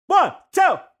1, 2,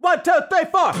 1, 2, 3,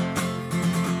 4.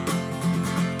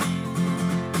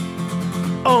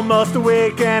 Almost a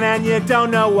weekend and you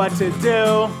don't know what to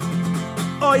do.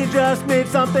 Or you just need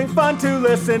something fun to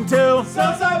listen to.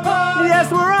 Southside Pod!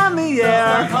 Yes, we're on the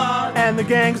air. Pod. And the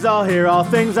gang's all here, all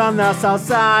things on the South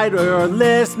Side. We're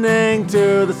listening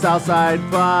to the Southside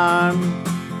Pod.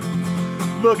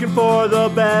 Looking for the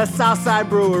best Southside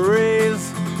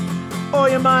breweries. Or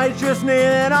you might just need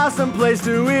an awesome place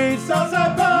to eat.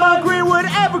 Southside Pod! Mount Greenwood,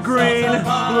 Evergreen, Southside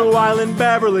Pod. Blue Island,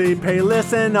 Beverly,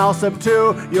 Payless, and Allsup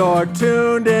too. You're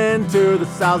tuned into the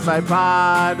Southside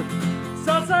Pod.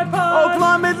 Southside Pod! Oak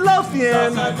Lawn,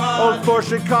 Midlothian, Southside Pod. Oak Forest,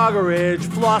 Chicago Ridge,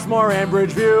 Flossmoor, and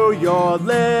Bridgeview. You're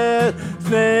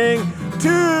listening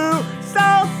to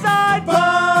Southside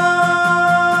Pod.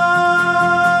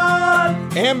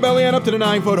 And belly on up to the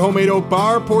 9-foot homemade oak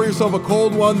bar. Pour yourself a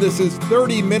cold one. This is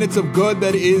 30 minutes of good.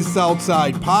 That is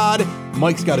Southside Pod.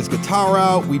 Mike's got his guitar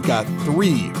out. We've got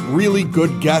 3 really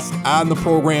good guests on the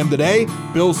program today.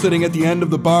 Bill's sitting at the end of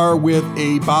the bar with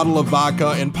a bottle of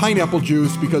vodka and pineapple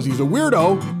juice because he's a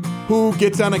weirdo who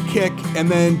gets on a kick and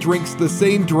then drinks the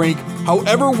same drink,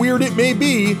 however weird it may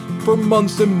be, for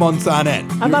months and months on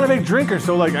end. I'm not a big drinker,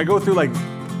 so I go through like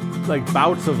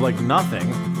bouts of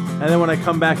nothing. And then when I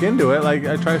come back into it,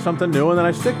 I try something new and then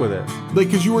I stick with it.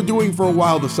 Because you were doing for a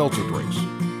while the seltzer drinks.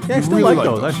 Yeah, I still really like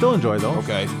those. I still enjoy those.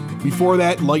 Okay. Before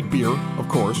that, light beer, of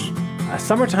course.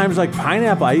 Summertime's like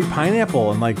pineapple. I eat pineapple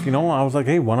and I was like,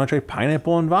 hey, why not try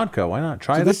pineapple and vodka? Why not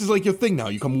try So it? this is like your thing now.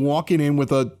 You come walking in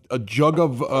with a jug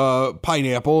of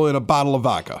pineapple and a bottle of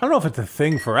vodka. I don't know if it's a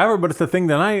thing forever, but it's a thing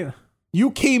tonight. You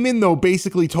came in, though,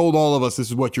 basically told all of us this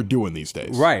is what you're doing these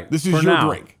days. Right. This is For your now.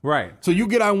 drink. Right. So you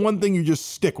get on one thing, you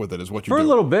just stick with it is what you For do. a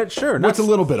little bit, sure. What's a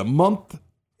little bit? A month?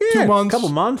 Yeah, 2 months? couple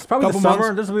months. Probably Couple the summer.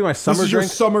 months? This will be my summer This is drink. your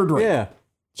summer drink. Yeah.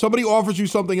 Somebody offers you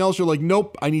something else, you're like,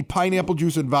 nope, I need pineapple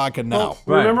juice and vodka now.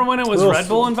 Right. Remember when it was Ugh. Red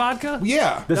Bull and vodka?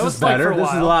 Yeah. This That is was like better. for a This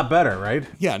is a while. lot better, right?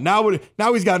 Yeah, now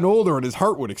he's gotten older and his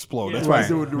heart would explode. That's why Right, he's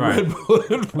doing right. Red Bull and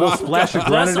A little vodka. splash of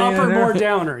Less grenadine upper, in there. more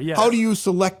downer. Yes. How do you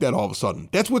select that all of a sudden?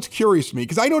 That's what's curious to me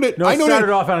because I know that No, I it know started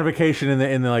that. off on a vacation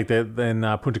in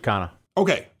Punta Cana.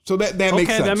 Okay, so that makes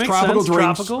sense. that makes Tropical sense.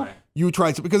 drinks. Tropical. You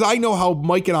tried some because I know how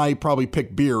Mike and I probably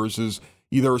pick beers is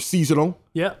either seasonal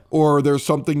Yeah. or there's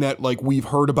something that we've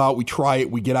heard about. We try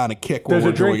it, we get on a kick. There's while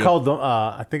a we're drink doing called the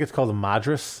I think it's called the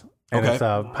Madras, and Okay.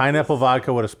 it's pineapple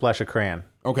vodka with a splash of crayon,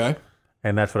 it. Okay.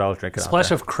 and that's what I was drinking.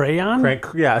 Splash of crayon?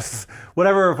 yes,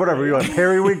 whatever you want.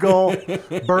 Periwinkle,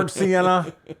 burnt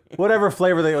sienna, whatever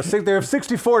flavor they have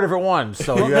 64 different ones.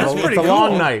 So you have pretty it's a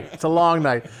long cool. night. It's a long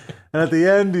night, and at the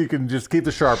end you can just keep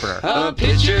the sharpener. A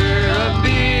pitcher of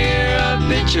beer, a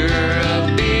pitcher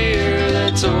of beer.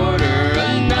 Let's order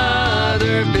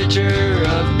another pitcher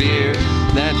of beer.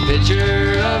 That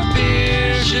pitcher of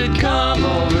beer should come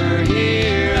over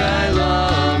here. I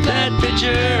love that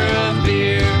pitcher of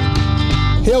beer.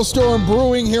 Hailstorm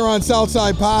Brewing here on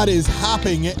Southside Pod is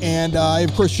hopping, and I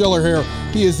have Chris Schiller here.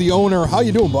 He is the owner. How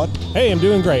you doing, bud? Hey, I'm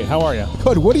doing great. How are you?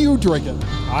 Good. What are you drinking?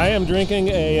 I am drinking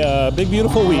a Big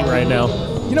Beautiful Wheat right now.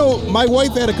 You know, my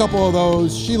wife had a couple of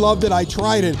those. She loved it. I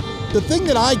tried it. The thing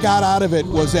that I got out of it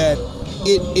was that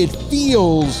it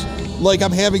feels like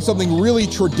I'm having something really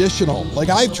traditional. Like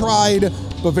I've tried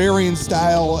Bavarian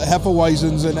style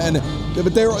Hefeweizens,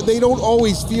 but they don't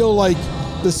always feel like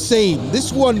the same.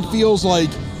 This one feels like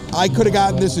I could have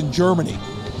gotten this in Germany.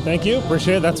 Thank you.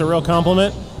 Appreciate it. That's a real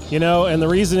compliment. You know, and the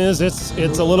reason is it's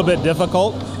a little bit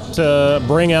difficult to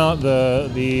bring out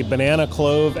the banana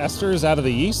clove esters out of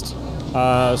the yeast.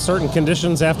 Certain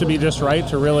conditions have to be just right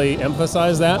to really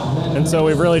emphasize that. And so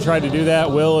we've really tried to do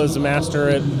that. Will is a master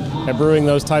at brewing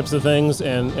those types of things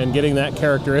and getting that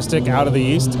characteristic out of the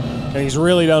yeast. And he's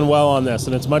really done well on this,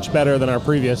 and it's much better than our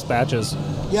previous batches.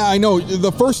 Yeah, I know.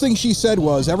 The first thing she said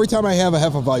was, every time I have a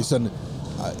Hefeweizen,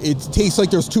 it tastes like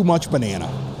there's too much banana.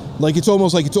 Like it's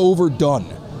almost like it's overdone.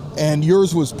 And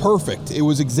yours was perfect. It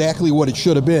was exactly what it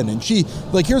should have been. And she,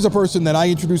 here's a person that I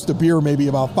introduced to beer maybe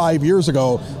about 5 years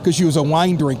ago because she was a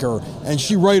wine drinker. And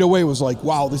she right away was like,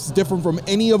 wow, this is different from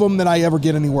any of them that I ever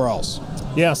get anywhere else.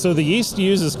 Yeah, so the yeast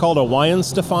used is called a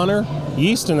Weihenstephaner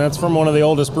yeast, and that's from one of the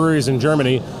oldest breweries in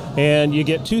Germany. And you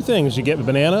get two things. You get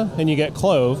banana and you get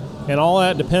clove, and all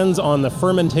that depends on the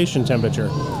fermentation temperature.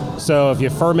 So if you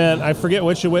ferment, I forget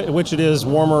which it is,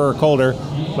 warmer or colder,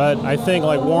 but I think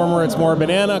warmer it's more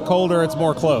banana, colder it's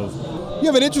more clove. You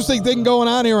have an interesting thing going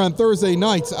on here on Thursday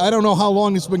nights. I don't know how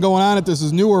long it's been going on, if this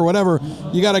is new or whatever.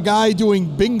 You got a guy doing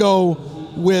bingo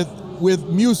with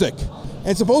music.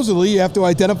 And supposedly you have to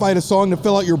identify the song to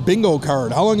fill out your bingo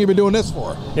card. How long have you been doing this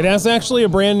for? It is actually a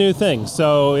brand new thing,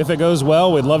 so if it goes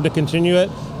well, we'd love to continue it.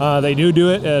 They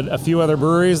do it at a few other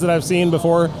breweries that I've seen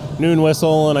before, Noon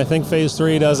Whistle, and I think Phase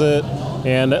 3 does it,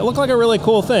 and it looked like a really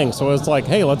cool thing. So it's like,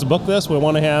 hey, let's book this. We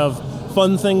want to have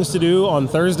fun things to do on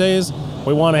Thursdays.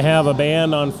 We want to have a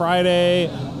band on Friday,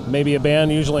 maybe a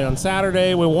band usually on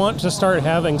Saturday. We want to start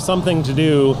having something to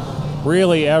do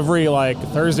really every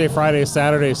Thursday, Friday,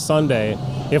 Saturday, Sunday,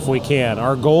 if we can.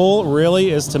 Our goal really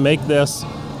is to make this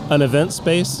an event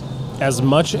space as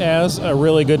much as a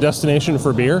really good destination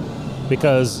for beer,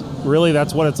 because really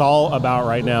that's what it's all about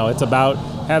right now. It's about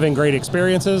having great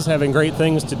experiences, having great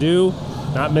things to do,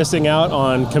 not missing out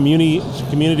on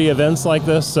community events like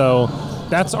this. So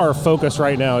that's our focus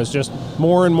right now, is just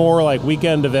more and more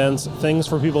weekend events, things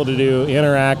for people to do,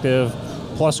 interactive,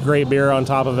 plus great beer on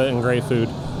top of it and great food.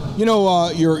 You know,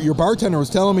 your bartender was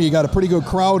telling me you got a pretty good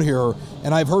crowd here,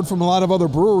 and I've heard from a lot of other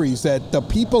breweries that the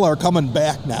people are coming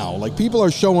back now. People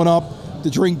are showing up to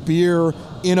drink beer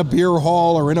in a beer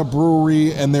hall or in a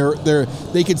brewery, and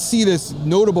they can see this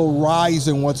notable rise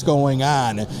in what's going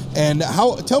on. And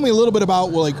tell me a little bit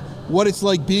about what it's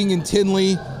like being in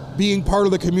Tinley, being part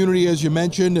of the community, as you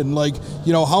mentioned, and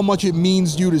how much it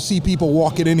means to you to see people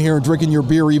walking in here and drinking your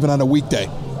beer even on a weekday.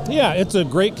 Yeah, it's a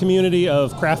great community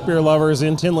of craft beer lovers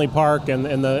in Tinley Park and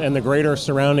the greater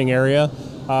surrounding area.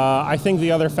 I think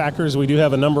the other factor is we do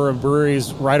have a number of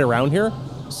breweries right around here,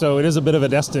 so it is a bit of a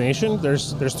destination.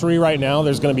 There's 3 right now.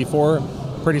 There's going to be 4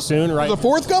 pretty soon. Right? Is the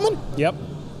 4th coming? Yep.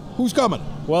 Who's coming?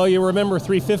 Well, you remember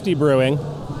 350 Brewing.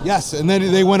 Yes, and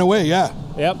then they went away, yeah.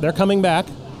 Yep, they're coming back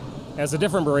as a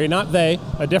different brewery. Not they,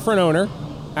 a different owner.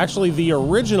 Actually, the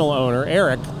original owner,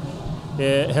 Eric,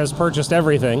 has purchased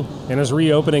everything and is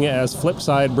reopening it as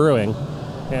Flipside Brewing.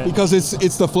 Because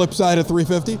it's the flip side of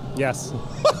 350? Yes.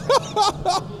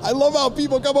 I love how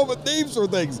people come up with names for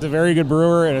things. He's a very good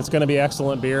brewer, and it's going to be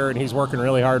excellent beer, and he's working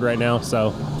really hard right now.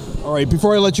 So, all right,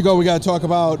 before I let you go, we got to talk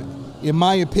about, in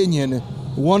my opinion,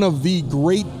 one of the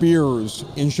great beers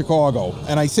in Chicago.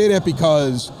 And I say that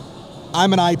because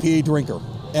I'm an IPA drinker.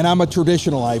 And I'm a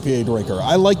traditional IPA drinker.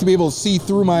 I like to be able to see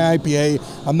through my IPA.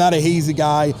 I'm not a hazy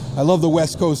guy. I love the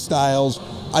West Coast styles.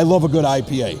 I love a good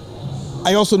IPA.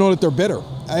 I also know that they're bitter.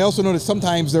 I also know that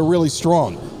sometimes they're really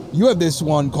strong. You have this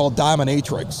one called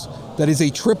Dominatrix that is a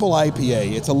triple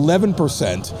IPA. It's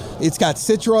 11%. It's got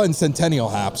Citra and Centennial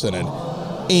hops in it.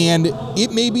 And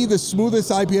it may be the smoothest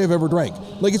IPA I've ever drank.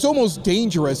 It's almost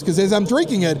dangerous, because as I'm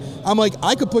drinking it, I'm like,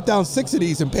 I could put down 6 of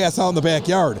these and pass out in the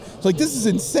backyard. It's this is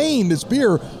insane, this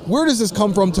beer. Where does this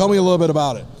come from? Tell me a little bit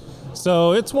about it.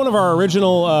 So it's one of our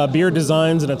original beer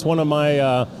designs, and it's one of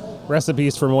my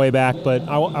recipes from way back. But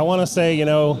I want to say,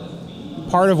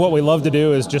 part of what we love to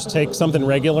do is just take something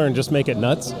regular and just make it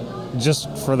nuts, just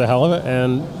for the hell of it.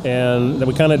 And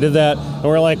we kind of did that, and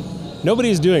we're like,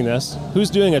 nobody's doing this. Who's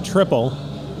doing a triple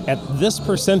at this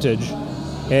percentage?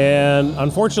 And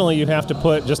unfortunately, you have to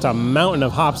put just a mountain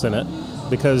of hops in it,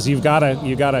 because you got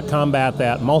to combat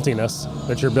that maltiness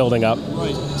that you're building up.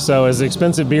 Right. So it's an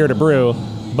expensive beer to brew,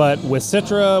 but with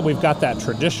Citra, we've got that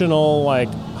traditional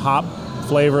hop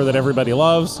flavor that everybody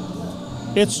loves.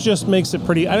 It just makes it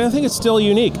pretty. I think it's still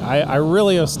unique. I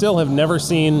really still have never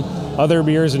seen other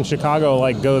beers in Chicago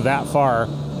go that far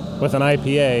with an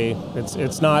IPA.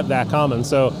 It's not that common,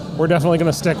 so we're definitely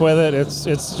going to stick with it.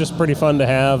 It's just pretty fun to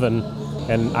have, and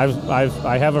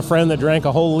I have a friend that drank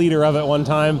a whole liter of it one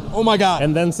time. Oh my God!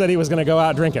 And then said he was going to go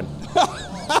out drinking.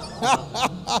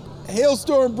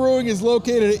 Hailstorm Brewing is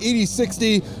located at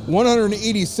 8060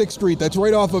 186th Street. That's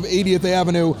right off of 80th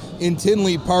Avenue in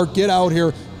Tinley Park. Get out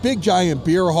here. Big giant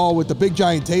beer hall with the big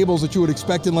giant tables that you would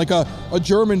expect in a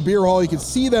German beer hall. You can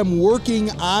see them working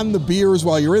on the beers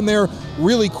while you're in there.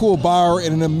 Really cool bar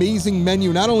and an amazing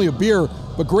menu, not only of beer,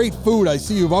 but great food. I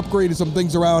see you've upgraded some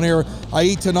things around here. I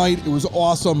ate tonight. It was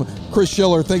awesome. Chris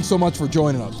Schiller, thanks so much for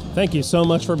joining us. Thank you so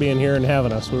much for being here and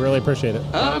having us. We really appreciate it.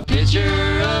 A pitcher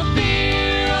of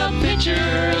beer, a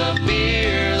pitcher of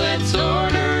beer. Let's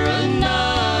order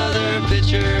another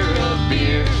pitcher of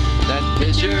beer. That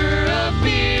pitcher of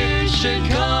beer should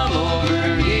come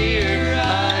over here.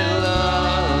 I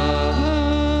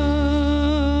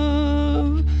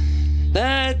love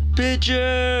that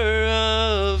pitcher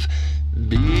of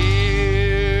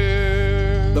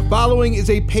beer. The following is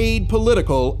a paid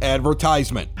political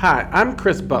advertisement. Hi, I'm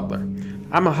Chris Butler.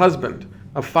 I'm a husband,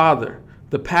 a father,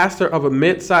 the pastor of a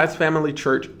mid-sized family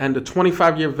church, and a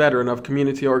 25-year veteran of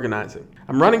community organizing.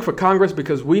 I'm running for Congress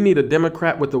because we need a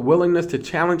Democrat with the willingness to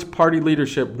challenge party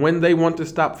leadership when they want to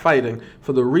stop fighting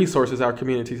for the resources our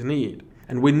communities need.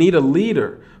 And we need a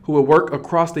leader who will work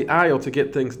across the aisle to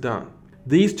get things done.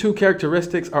 These two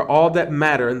characteristics are all that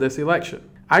matter in this election.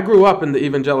 I grew up in the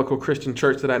evangelical Christian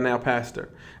church that I now pastor,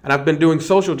 and I've been doing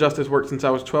social justice work since I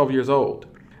was 12 years old.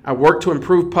 I worked to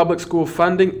improve public school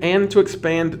funding and to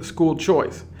expand school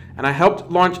choice. And I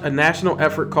helped launch a national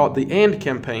effort called the AND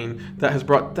campaign that has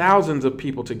brought thousands of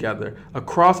people together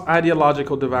across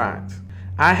ideological divides.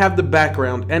 I have the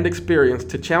background and experience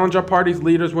to challenge our party's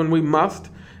leaders when we must,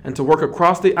 and to work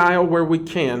across the aisle where we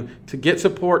can to get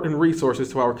support and resources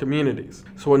to our communities.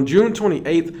 So on June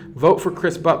 28th, vote for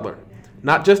Chris Butler.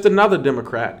 Not just another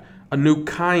Democrat, a new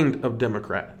kind of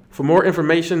Democrat. For more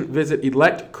information, visit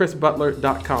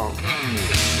electchrisbutler.com.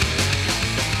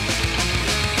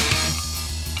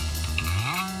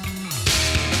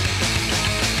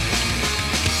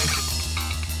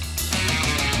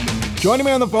 Joining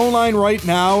me on the phone line right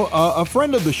now, a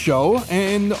friend of the show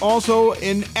and also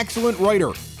an excellent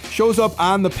writer. Shows up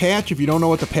on The Patch. If you don't know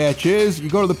what The Patch is, you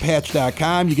go to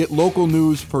thepatch.com. You get local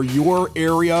news for your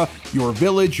area, your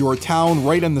village, your town,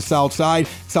 right on the South Side.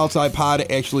 Southside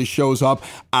Pod actually shows up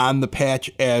on The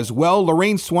Patch as well.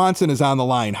 Lorraine Swanson is on the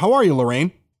line. How are you,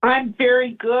 Lorraine? I'm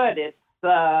very good. It's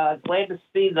glad to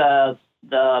see the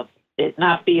it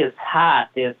not be as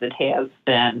hot as it has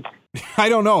been. I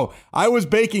don't know. I was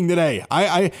baking today.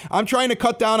 I'm trying to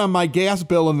cut down on my gas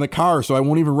bill in the car so I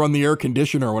won't even run the air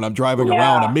conditioner when I'm driving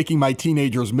around. I'm making my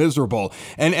teenagers miserable.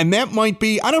 And that might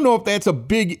be, I don't know if that's a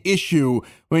big issue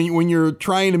when you're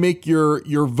trying to make your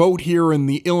vote here in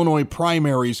the Illinois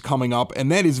primaries coming up, and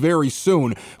that is very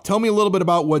soon. Tell me a little bit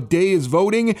about what day is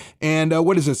voting, and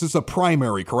what is this? This is a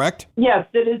primary, correct? Yes,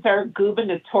 it is our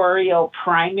gubernatorial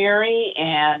primary,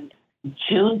 and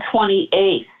June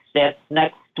 28th, that's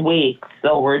next week,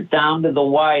 so we're down to the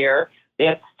wire.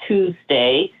 That's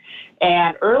Tuesday,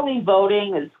 and early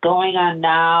voting is going on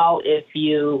now. If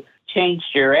you changed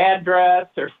your address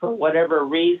or for whatever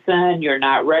reason you're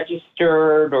not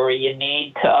registered or you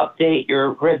need to update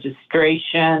your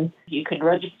registration, you can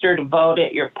register to vote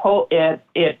at your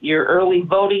at your early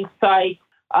voting site.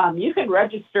 You can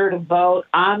register to vote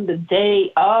on the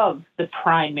day of the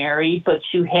primary, but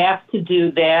you have to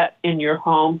do that in your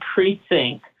home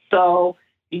precinct. So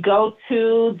you go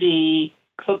to the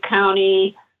Cook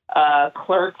County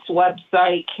clerk's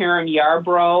website, Karen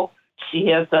Yarbrough. She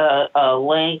has a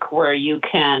link where you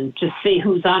can just see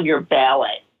who's on your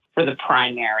ballot for the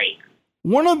primary.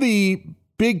 One of the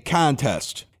big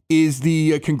contests is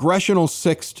the congressional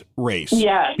sixth race.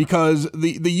 Yes. Because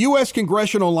the U.S.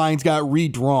 congressional lines got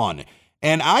redrawn.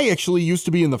 And I actually used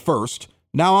to be in the first.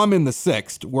 Now I'm in the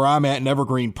sixth, where I'm at in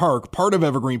Evergreen Park. Part of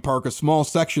Evergreen Park, a small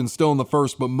section still in the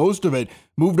first, but most of it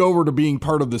moved over to being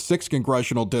part of the 6th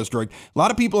congressional district. A lot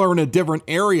of people are in a different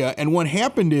area, and what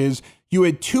happened is you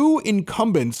had two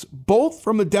incumbents, both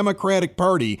from the Democratic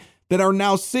Party, that are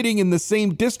now sitting in the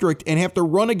same district and have to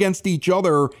run against each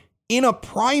other in a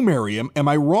primary. Am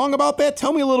I wrong about that?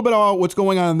 Tell me a little bit about what's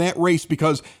going on in that race,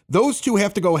 because those two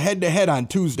have to go head-to-head on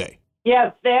Tuesday.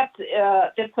 Yes,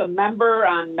 it's a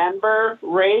member-on-member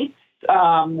race.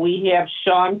 We have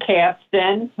Sean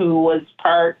Casten, who was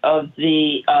part of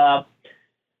the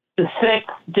 6th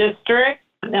district.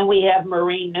 And then we have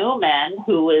Marie Newman,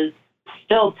 who is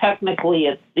still technically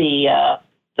at the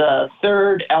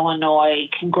 3rd Illinois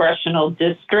congressional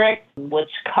district,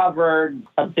 which covered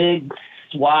a big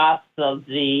swath of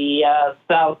the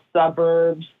south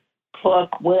suburbs,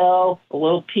 Cookville, a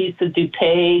little piece of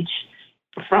DuPage,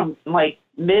 from like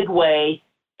Midway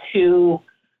to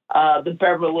the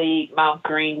Beverly, Mount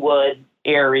Greenwood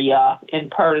area and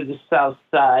part of the South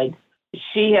Side.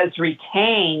 She has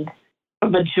retained a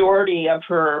majority of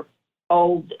her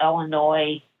old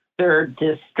Illinois 3rd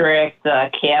district.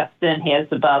 Casten has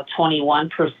about 21%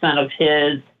 of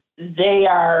his. They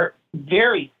are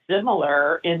very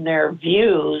similar in their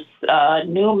views.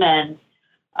 Newman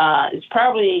is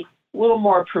probably a little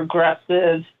more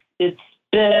progressive. It's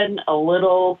been a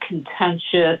little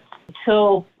contentious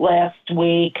until last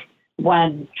week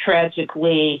when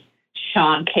tragically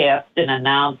Sean Casten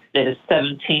announced that his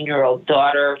 17-year-old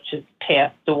daughter just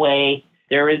passed away.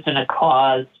 There isn't a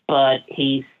cause, but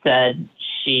he said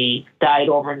she died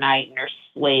overnight in her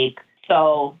sleep.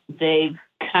 So they've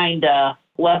kind of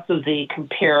less of the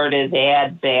comparative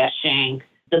ad bashing.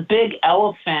 The big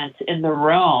elephant in the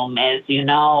room, as you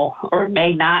know, or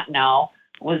may not know,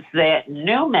 was that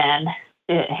Newman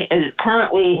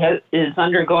currently is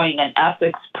undergoing an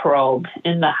ethics probe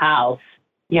in the House.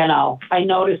 You know, I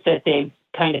noticed that they've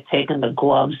kind of taken the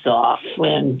gloves off.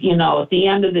 And, you know, at the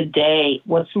end of the day,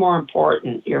 what's more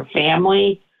important, your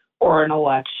family or an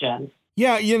election?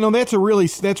 Yeah, you know, that's really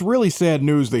sad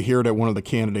news to hear that one of the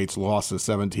candidates lost a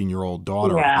 17-year-old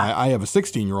daughter. Yeah. I have a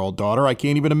 16-year-old daughter. I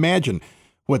can't even imagine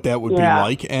what that would be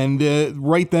like. And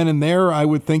right then and there, I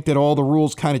would think that all the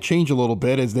rules kind of change a little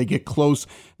bit as they get close.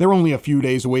 They're only a few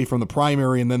days away from the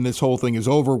primary, and then this whole thing is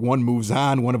over. One moves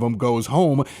on, one of them goes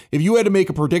home. If you had to make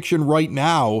a prediction right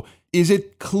now, is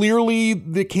it clearly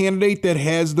the candidate that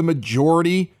has the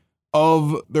majority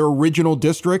of their original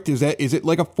district? Is it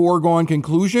like a foregone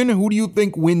conclusion? Who do you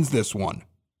think wins this one?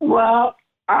 Well,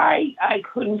 I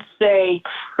couldn't say,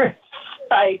 Chris.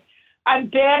 I'm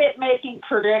bad at making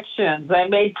predictions. I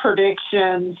made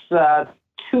predictions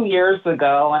 2 years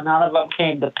ago, and none of them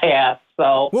came to pass.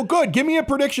 So, well, good. Give me a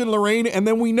prediction, Lorraine, and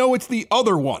then we know it's the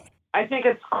other one. I think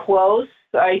it's close.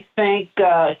 I think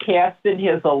Kasten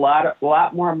has a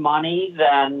lot more money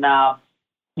than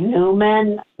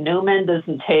Newman. Newman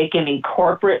doesn't take any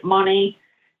corporate money,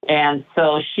 and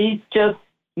so she's just,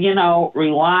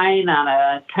 relying on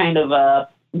a kind of a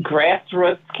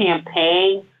grassroots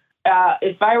campaign.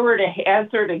 If I were to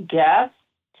hazard a guess,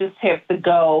 just have to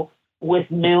go with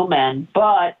Newman,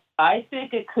 but I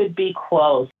think it could be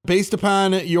close. Based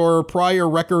upon your prior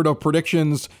record of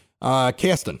predictions,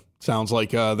 Kasten sounds like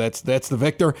that's the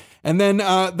victor. And then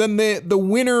the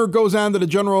winner goes on to the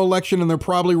general election, and they're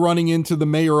probably running into the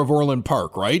mayor of Orland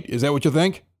Park, right? Is that what you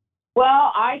think?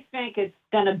 Well, I think it's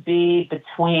going to be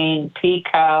between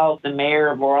Peacock, the mayor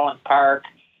of Orland Park,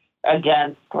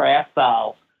 against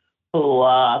Grasso, who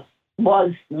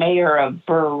was mayor of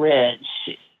Burr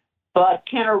Ridge. But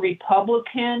can a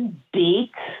Republican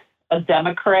beat a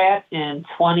Democrat in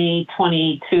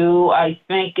 2022? I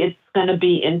think it's going to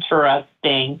be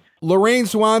interesting. Lorraine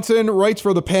Swanson writes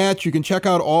for The Patch. You can check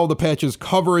out all the Patch's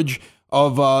coverage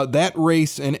of that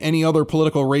race and any other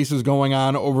political races going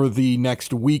on over the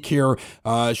next week here.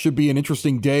 Should be an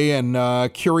interesting day,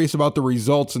 and curious about the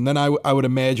results. And then I would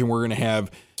imagine we're going to have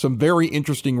some very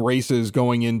interesting races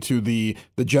going into the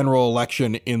general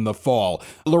election in the fall.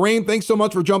 Lorraine, thanks so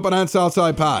much for jumping on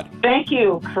Southside Pod. Thank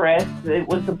you, Chris. It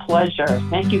was a pleasure.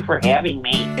 Thank you for having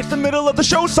me. It's the middle of the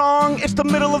show song. It's the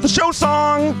middle of the show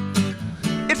song.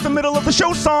 It's the middle of the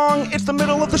show song. It's the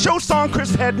middle of the show song.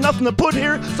 Chris had nothing to put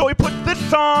here, so he put this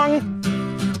song.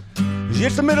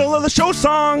 It's the middle of the show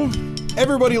song.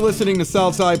 Everybody listening to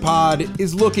Southside Pod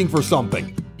is looking for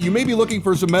something. You may be looking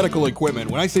for some medical equipment.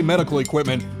 When I say medical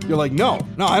equipment, you're like, no,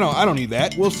 I don't need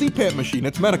that. Well, CPAP machine,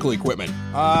 it's medical equipment.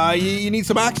 You need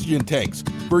some oxygen tanks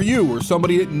for you or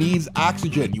somebody that needs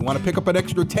oxygen. You want to pick up an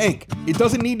extra tank. It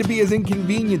doesn't need to be as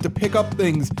inconvenient to pick up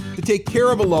things to take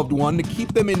care of a loved one, to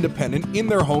keep them independent in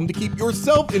their home, to keep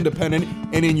yourself independent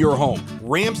and in your home.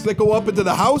 Ramps that go up into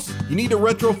the house, you need to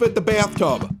retrofit the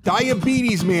bathtub.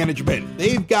 Diabetes management,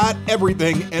 they've got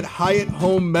everything at Hyatt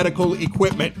Home Medical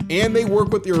Equipment. And they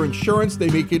work with your insurance. They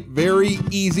make it very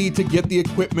easy to get the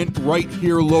equipment right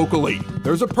here locally.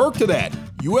 There's a perk to that.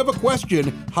 You have a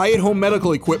question, Hyatt Home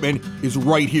Medical Equipment is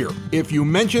right here. If you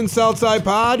mention Southside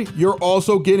Pod, you're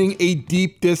also getting a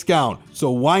deep discount.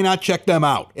 So why not check them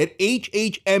out at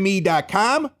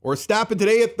hhme.com or stop in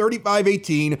today at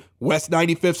 3518 West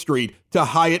 95th Street to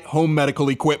Hyatt Home Medical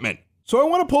Equipment. So I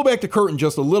want to pull back the curtain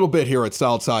just a little bit here at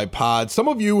Southside Pod. Some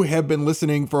of you have been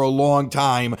listening for a long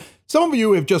time. Some of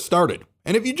you have just started.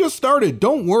 And if you just started,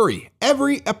 don't worry.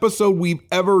 Every episode we've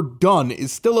ever done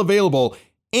is still available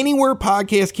anywhere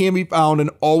podcasts can be found and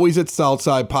always at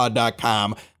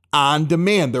SouthsidePod.com on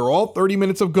demand. They're all 30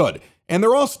 minutes of good. And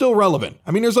they're all still relevant.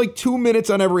 I mean, there's like 2 minutes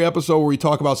on every episode where we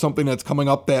talk about something that's coming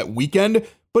up that weekend,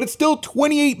 but it's still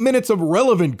 28 minutes of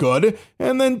relevant good,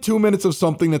 and then 2 minutes of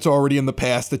something that's already in the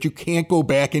past that you can't go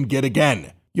back and get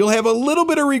again. You'll have a little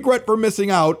bit of regret for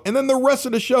missing out, and then the rest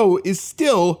of the show is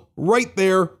still right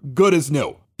there, good as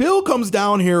new. Bill comes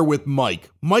down here with Mike.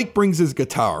 Mike brings his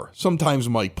guitar. Sometimes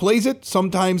Mike plays it,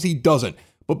 sometimes he doesn't.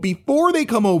 But before they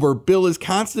come over, Bill is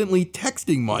constantly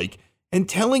texting Mike and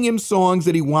telling him songs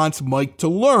that he wants Mike to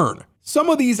learn. Some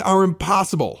of these are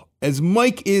impossible, as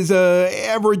Mike is a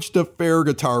average to fair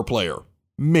guitar player.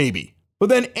 Maybe. But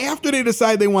then after they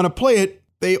decide they want to play it,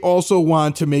 they also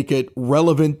want to make it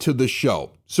relevant to the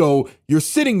show. So you're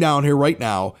sitting down here right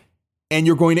now, and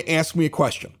you're going to ask me a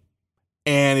question.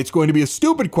 And it's going to be a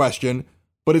stupid question,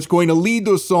 but it's going to lead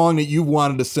to a song that you've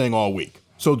wanted to sing all week.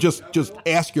 So just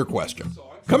ask your question.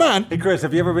 Come on. Hey, Chris,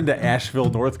 have you ever been to Asheville,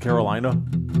 North Carolina?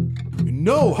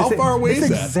 No, how far away is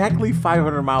that? It's exactly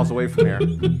 500 miles away from here.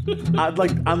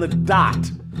 Like on the dot.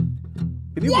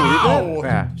 Can you believe that?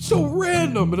 Yeah. So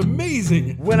random and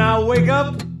amazing. When I wake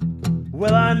up,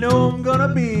 well, I know I'm gonna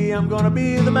be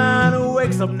the man who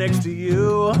wakes up next to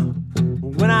you.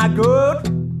 When I go,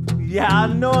 yeah, I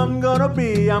know I'm gonna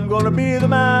be the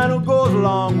man who goes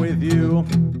along with you.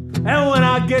 And when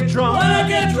I get drunk,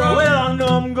 well, I know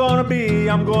I'm gonna be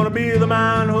the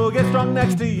man who gets drunk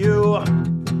next to you.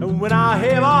 And when I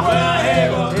haver,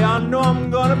 yeah, I know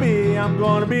I'm gonna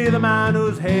be the man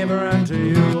who's havering to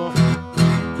you.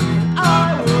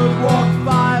 I would walk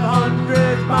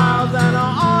 500 miles and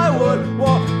I would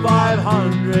walk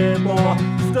 500 more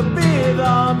just to be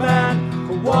the man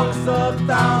who walks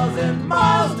 1,000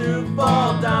 miles to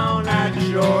fall down at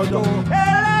your door.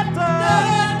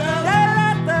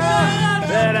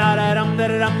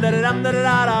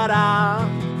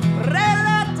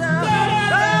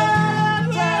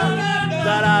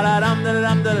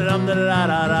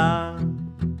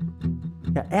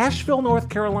 Yeah, Asheville, North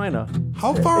Carolina.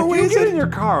 How far away is If you get it? in your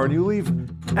car and you leave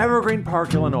Evergreen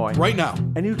Park, Illinois, Right now.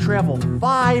 and you travel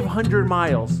 500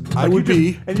 miles, I would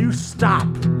be. and you stop.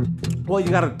 Well, you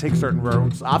got to take certain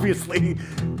roads, obviously.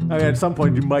 I mean, at some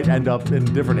point, you might end up in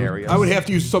different areas. I would have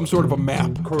to use some sort of a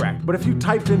map. Correct. But if you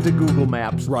typed into Google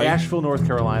Maps, Right. Asheville, North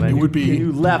Carolina, It would be- and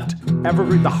you left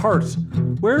Evergreen, the heart.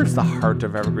 Where's the heart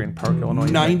of Evergreen Park, Illinois?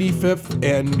 95th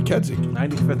and Kedzie.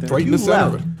 95th. Right If in the you center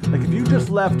of left, like if you just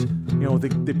left,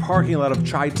 the parking lot of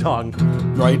Chai Tung,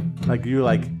 Right? like you're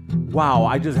like, wow,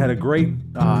 I just had a great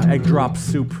egg drop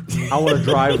soup. I want to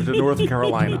drive to North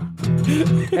Carolina,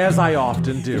 as I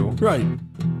often do. Right.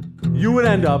 You would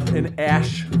end up in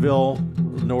Asheville,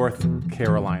 North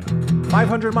Carolina,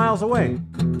 500 miles away.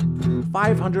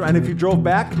 500, and if you drove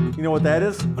back, you know what that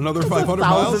is? Another That's 500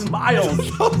 1,000 miles.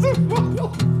 1,000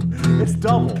 miles. It's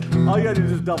double. All you gotta do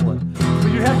is just double it.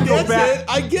 But you'd have to go That's back. it.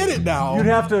 I get it now. You'd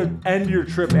have to end your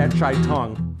trip at Chai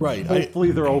Tung. Right.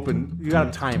 Hopefully they're open. You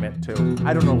gotta time it too.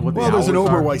 I don't know what the Well, there's an hours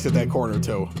are. Oberweis at that corner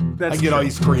too. That's I get true.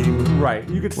 ice cream. Right.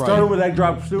 You could start Right. it with egg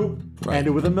drop soup, Right. end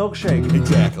it with a milkshake.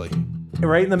 Exactly.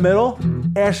 Right in the middle,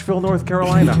 Asheville, North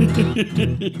Carolina.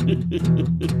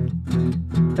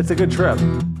 It's a good trip.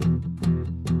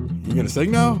 You gonna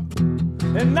sing now?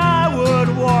 And I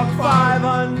would walk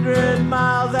 500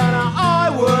 miles and I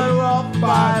would walk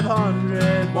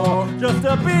 500 more just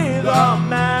to be the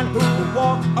man who would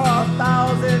walk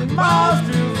 1,000 miles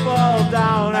to fall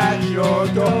down at your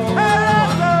door.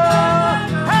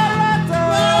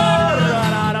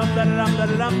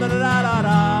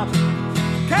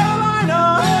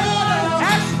 Carolina,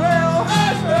 Asheville,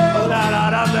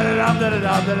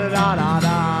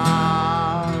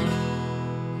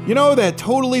 You know, that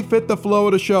totally fit the flow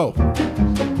of the show.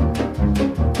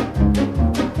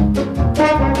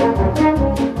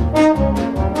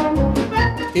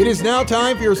 It is now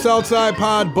time for your Southside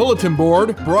Pod Bulletin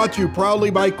Board, brought to you proudly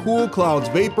by Cool Clouds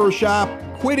Vapor Shop.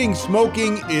 Quitting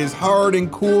smoking is hard, and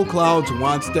Cool Clouds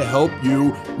wants to help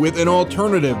you with an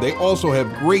alternative. They also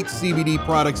have great CBD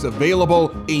products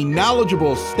available, a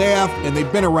knowledgeable staff, and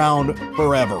they've been around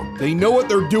forever. They know what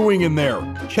they're doing in there.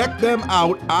 Check them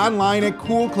out online at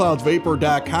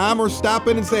coolcloudsvapor.com or stop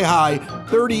in and say hi,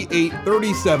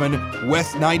 3837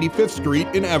 West 95th Street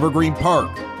in Evergreen Park.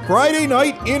 Friday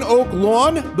night in Oak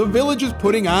Lawn, the Village is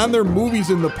putting on their movies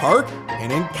in the park,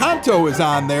 and Encanto is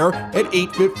on there at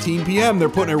 8:15 p.m. They're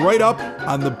putting it right up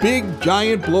on the big,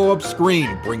 giant blow-up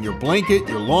screen. Bring your blanket,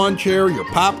 your lawn chair, your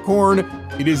popcorn.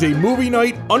 It is a movie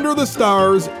night under the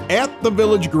stars at the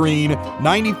Village Green,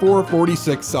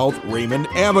 9446 South Raymond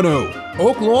Avenue.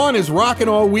 Oak Lawn is rocking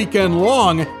all weekend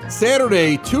long.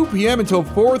 Saturday, 2 p.m. until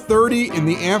 4:30 in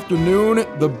the afternoon,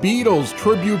 the Beatles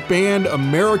tribute band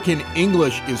American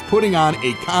English is putting on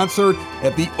a concert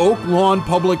at the Oak Lawn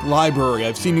Public Library.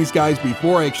 I've seen these guys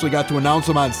before. I actually got to announce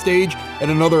them on stage at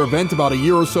another event about a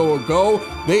year or so ago.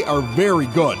 They are very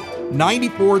good.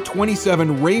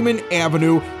 9427 Raymond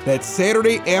Avenue. That's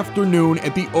Saturday afternoon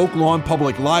at the Oak Lawn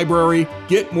Public Library.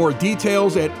 Get more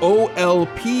details at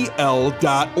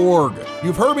olpl.org.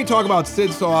 You've heard me talk about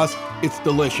Sid Sauce. It's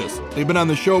delicious. They've been on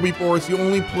the show before. It's the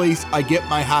only place I get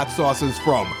my hot sauces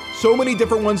from. So many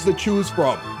different ones to choose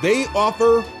from. They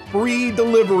offer free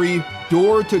delivery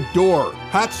door to door.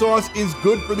 Hot sauce is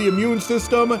good for the immune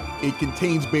system. It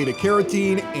contains beta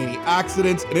carotene,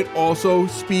 antioxidants, and it also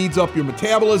speeds up your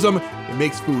metabolism. It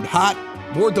makes food hot,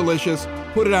 more delicious.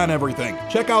 Put it on everything.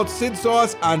 Check out Sid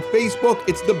Sauce on Facebook.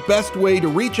 It's the best way to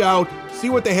reach out, see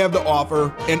what they have to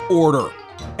offer, and order.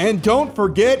 And don't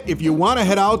forget, if you want to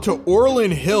head out to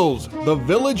Orland Hills, the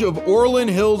Village of Orland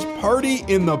Hills Party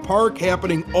in the Park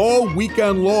happening all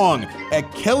weekend long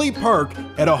at Kelly Park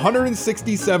at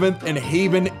 167th and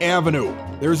Haven Avenue.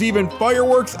 There's even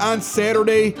fireworks on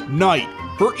Saturday night.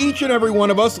 For each and every one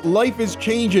of us, life is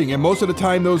changing, and most of the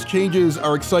time those changes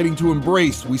are exciting to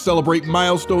embrace. We celebrate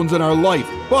milestones in our life,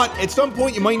 but at some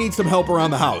point you might need some help around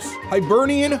the house.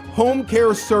 Hibernian Home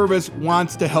Care Service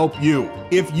wants to help you.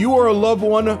 If you are a loved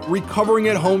one recovering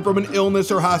at home from an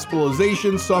illness or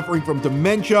hospitalization, suffering from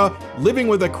dementia, living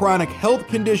with a chronic health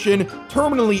condition,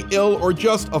 terminally ill, or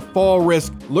just a fall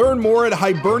risk, learn more at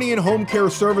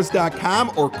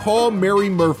hibernianhomecareservice.com or call Mary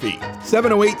Murphy,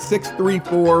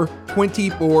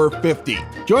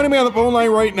 708-634-2450. Joining me on the phone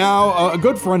line right now, a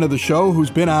good friend of the show who's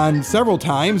been on several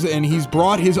times, and he's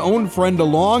brought his own friend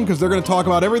along because they're going to talk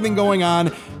about everything going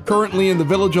on currently in the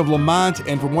village of Lamont.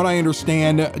 And from what I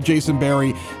understand, Jason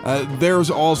Barry,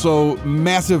 there's also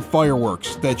massive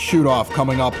fireworks that shoot off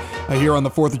coming up here on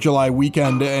the 4th of July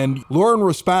weekend. And Lauren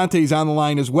Respante is on the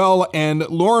line as well. And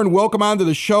Lauren, welcome on to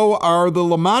the show. Are the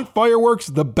Lamont fireworks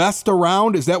the best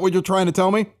around? Is that what you're trying to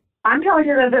tell me? I'm telling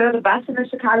you that they're the best in the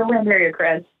Chicagoland area,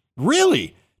 Chris.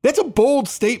 Really? That's a bold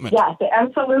statement. Yes,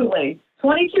 absolutely.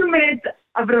 22 minutes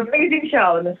of an amazing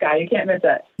show in the sky. You can't miss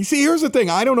it. You see, here's the thing.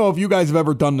 I don't know if you guys have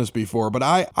ever done this before, but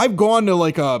I've gone to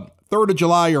like a 3rd of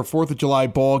July or 4th of July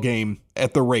ball game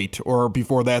at the Rate, or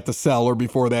before that the Cell, or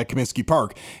before that Comiskey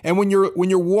Park. And when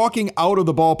you're walking out of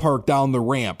the ballpark down the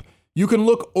ramp, you can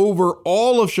look over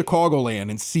all of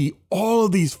Chicagoland and see all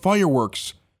of these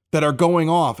fireworks that are going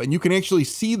off, and you can actually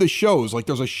see the shows. Like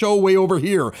there's a show way over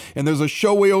here and there's a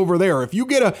show way over there. If you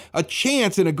get a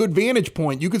chance and a good vantage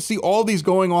point, you can see all these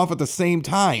going off at the same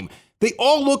time. They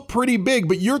all look pretty big,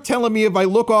 but you're telling me if I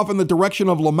look off in the direction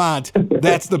of Lamont,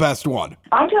 that's the best one.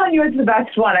 I'm telling you it's the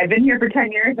best one. I've been here for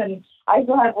 10 years and I have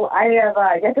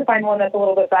yet to find one that's a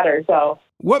little bit better. So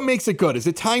what makes it good? Is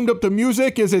it timed up to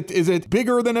music? Is it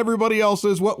bigger than everybody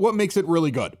else's? What makes it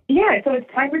really good? Yeah, so it's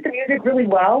timed with the music really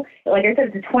well. Like I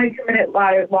said, it's a 22-minute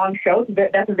long show. So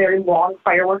that's a very long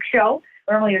fireworks show.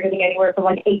 Normally you're getting anywhere from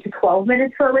like 8 to 12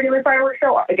 minutes for a regular fireworks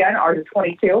show. Again, ours is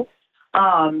 22.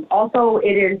 Also,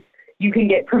 you can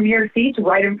get premier seats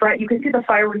right in front. You can see the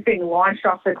fireworks being launched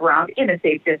off the ground in a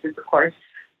safe distance, of course.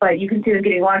 But you can see them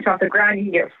getting launched off the ground. You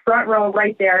can get front row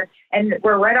right there. And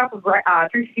we're right off of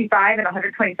 365 and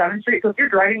 127th Street. So if you're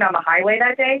driving down the highway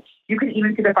that day, you can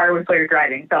even see the fireworks while you're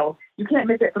driving. So you can't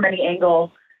miss it from any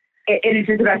angle. It's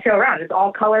just the best show around. It's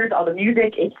all colors, all the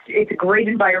music. It's a great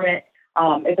environment.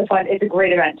 It's a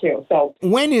great event too. So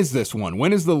when is this one?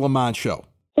 When is the Lamont show?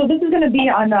 So this is going to be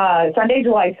on Sunday,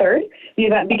 July 3rd. The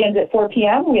event begins at 4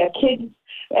 p.m. We have kids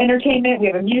entertainment, we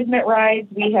have amusement rides,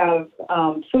 we have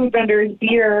food vendors,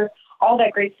 beer, all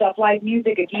that great stuff, live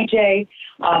music, a DJ.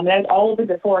 That's all of it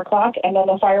at 4 o'clock. And then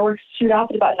the fireworks shoot off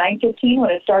at about 9:15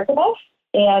 when it starts off.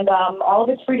 And all of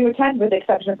it's free to attend with the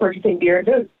exception of purchasing beer and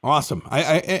food. Awesome.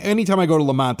 Anytime I go to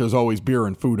Lamont, there's always beer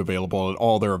and food available at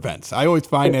all their events. I always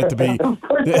find that to be,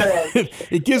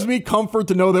 it gives me comfort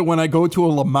to know that when I go to a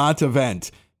Lamont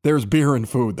event, there's beer and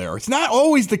food there. It's not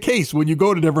always the case when you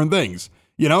go to different things.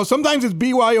 You know, sometimes it's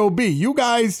BYOB. You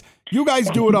guys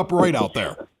do it up right out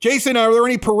there. Jason, are there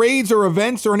any parades or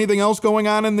events or anything else going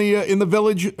on in the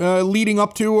village leading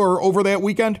up to or over that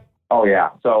weekend? Oh, yeah.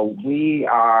 So we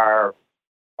are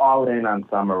all in on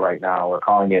summer right now. We're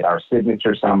calling it our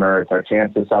signature summer. It's our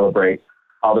chance to celebrate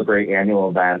all the great annual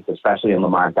events, especially in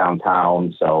Lamont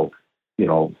downtown. So, you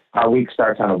know, our week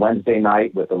starts on a Wednesday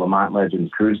night with the Lamont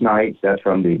Legends Cruise Night. That's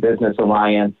from the Business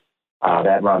Alliance.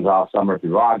 That runs all summer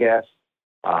through August.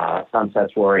 Sunset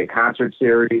Soiree Concert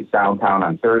Series downtown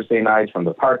on Thursday nights from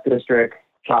the Park District.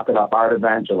 Chalk It Up Art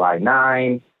Event July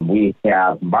 9. We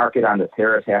have Market on the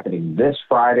Terrace happening this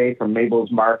Friday from Mabel's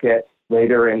Market.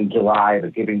 Later in July, the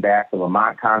Giving Back to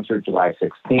Lamont concert, July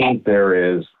 16th. There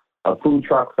is a food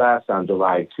truck fest on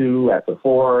July 2 at the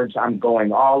Forge. I'm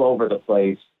going all over the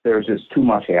place. There's just too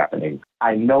much happening.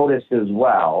 I noticed as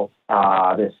well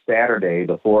this Saturday,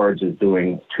 the Forge is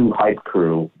doing 2 hype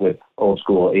crew with old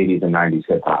school 80s and 90s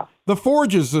hip hop. The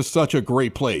Forge is just such a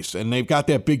great place, and they've got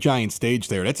that big giant stage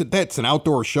there. That's an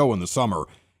outdoor show in the summer,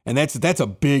 and that's a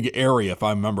big area if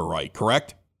I remember right.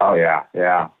 Correct? Oh yeah.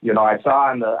 You know, I saw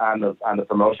on the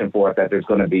promotion for it that there's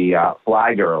going to be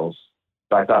Fly Girls.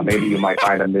 So I thought maybe you might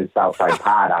find a Mid-Southside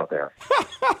pod out there.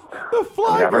 The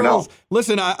Fly Girls.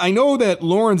 Listen, I know that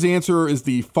Lauren's answer is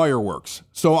the fireworks,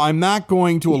 so I'm not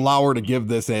going to allow her to give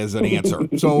this as an answer.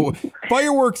 So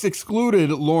fireworks excluded,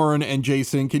 Lauren and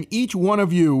Jason, can each one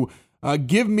of you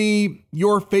give me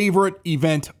your favorite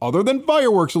event other than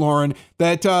fireworks, Lauren,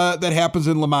 that happens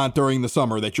in Lamont during the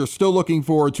summer that you're still looking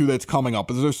forward to that's coming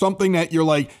up? Is there something that you're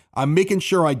like, I'm making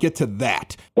sure I get to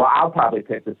that? Well, I'll probably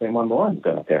pick the same one Lauren's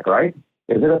going to pick, right?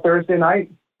 Is it a Thursday night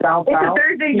downtown? It's a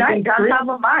Thursday night downtown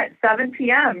Lamont, 7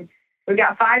 p.m. We've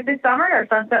got 5 this summer, our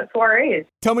Sunset Soirees.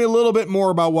 Tell me a little bit more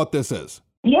about what this is.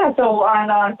 Yeah, so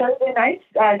on Thursday nights,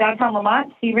 downtown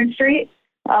Lamont, Stephen Street,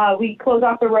 we close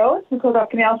off the roads. We close off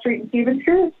Canal Street and Stephen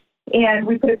Street, and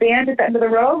we put a band at the end of the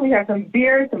road. We have some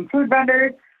beer, some food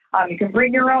vendors. You can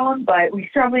bring your own, but we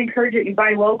strongly encourage that you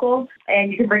buy local,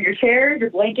 and you can bring your chairs, your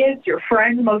blankets, your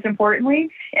friends, most importantly,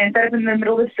 and set up in the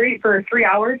middle of the street for 3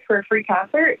 hours for a free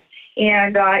concert.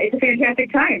 And it's a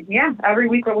fantastic time. Yeah, every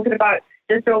week we're looking at about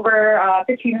just over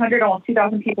 1,500, almost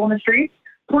 2,000 people in the streets.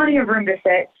 Plenty of room to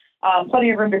sit,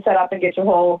 plenty of room to set up and get your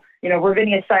whole,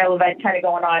 Ravinia-style event kind of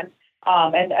going on.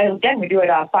 And again, we do it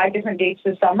 5 different dates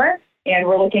this summer, and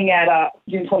we're looking at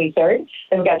June 23rd.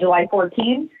 Then we've got July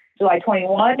 14th. July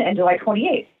 21 and July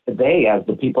 28th. Today, as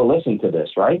the people listen to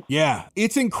this, right? Yeah,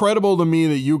 it's incredible to me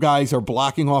that you guys are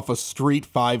blocking off a street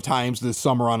 5 times this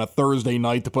summer on a Thursday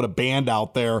night to put a band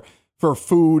out there for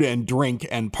food and drink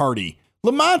and party.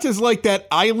 Lamont is like that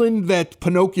island that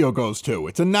Pinocchio goes to.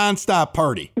 It's a nonstop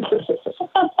party.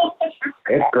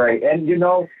 It's great. And,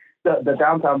 the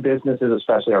downtown businesses,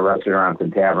 especially our restaurants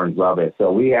and taverns, love it.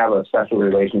 So we have a special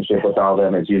relationship with all of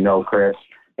them, as you know, Chris.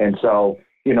 And so,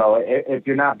 if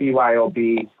you're not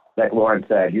BYOB, like Lauren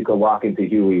said, you could walk into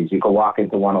Huey's, you could walk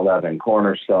into 111,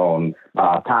 Cornerstone,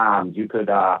 Tom's. You could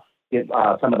get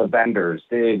some of the vendors,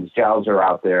 Diggs, Gels are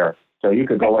out there. So you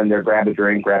could go in there, grab a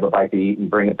drink, grab a bite to eat,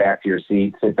 and bring it back to your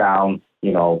seat, sit down.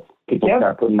 People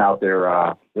start putting out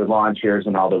their lawn chairs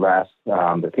and all the rest.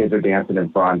 The kids are dancing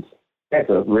in front.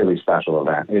 It's a really special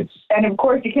event. And, of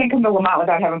course, you can't come to Lamont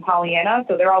without having Pollyanna,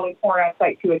 so they're always pouring on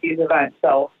site, too, at these events.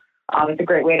 So it's a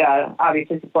great way to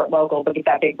obviously support local, but get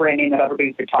that big brand name that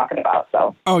everybody's been talking about.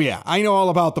 So. Oh, yeah. I know all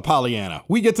about the Pollyanna.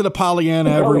 We get to the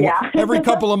Pollyanna every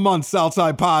couple of months,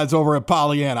 Southside Pods over at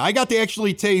Pollyanna. I got to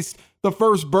actually taste the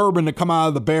first bourbon to come out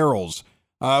of the barrels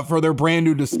for their brand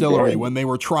new distillery when they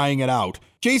were trying it out.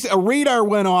 Jason, a radar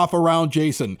went off around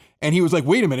Jason, and he was like,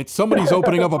 wait a minute, somebody's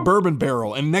opening up a bourbon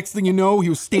barrel. And next thing you know, he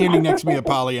was standing next to me at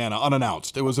Pollyanna,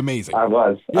 unannounced. It was amazing. I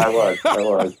was.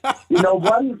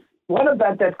 One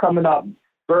event that's coming up,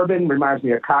 bourbon reminds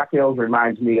me of cocktails,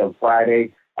 reminds me of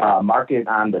Friday Market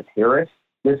on the Terrace.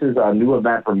 This is a new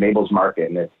event from Mabel's Market,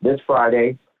 and it's this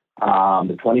Friday,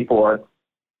 the 24th,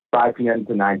 5 p.m.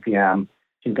 to 9 p.m.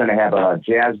 She's going to have a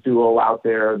jazz duo out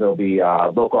there. There'll be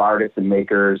local artists and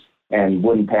makers, and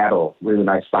Wooden Paddle, really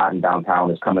nice spot in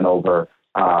downtown, is coming over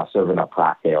serving up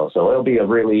cocktails. So it'll be a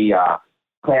really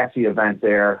classy event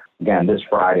there, again, this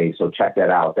Friday. So check that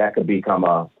out. That could become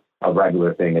a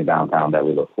regular thing in downtown that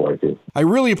we look forward to. I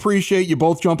really appreciate you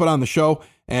both jumping on the show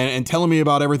and telling me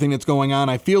about everything that's going on.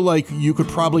 I feel like you could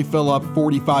probably fill up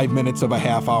 45 minutes of a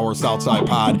half-hour Southside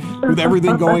Pod with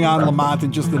everything going on in Lamont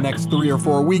in just the next 3 or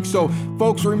 4 weeks. So,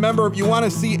 folks, remember, if you want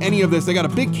to see any of this, they got a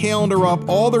big calendar up,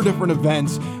 all their different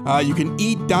events. You can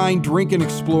eat, dine, drink, and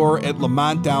explore at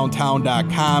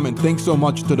lamontdowntown.com. And thanks so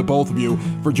much to the both of you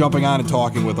for jumping on and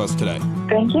talking with us today.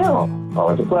 Thank you.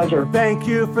 Always a pleasure. Thank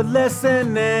you for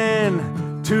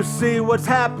listening to see what's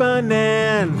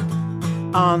happening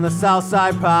on the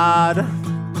Southside Pod.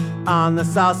 On the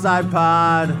Southside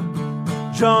Pod.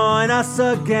 Join us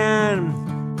again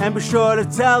and be sure to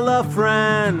tell a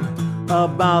friend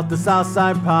about the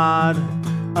Southside Pod.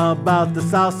 About the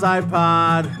Southside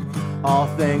Pod. All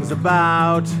things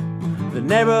about the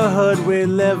neighborhood we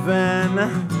live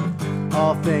in.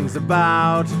 All things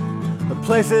about the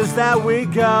places that we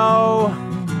go.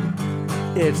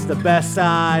 It's the best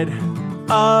side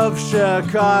of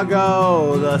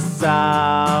Chicago, the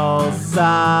South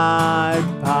Side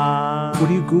Pod. What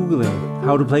are you Googling?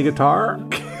 How to play guitar?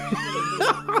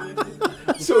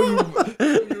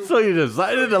 So you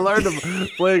decided to learn to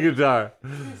play guitar.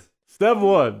 Step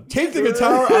 1. Take the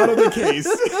guitar out of the case.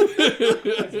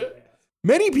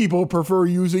 Many people prefer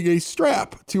using a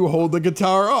strap to hold the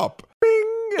guitar up. Bing!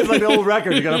 It's like the old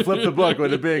record. You gotta flip the book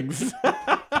when it bings.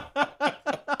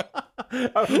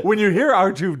 When you hear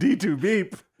R2-D2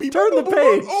 beep, turn the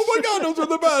page. Oh my God, those are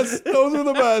the best. Those are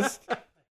the best.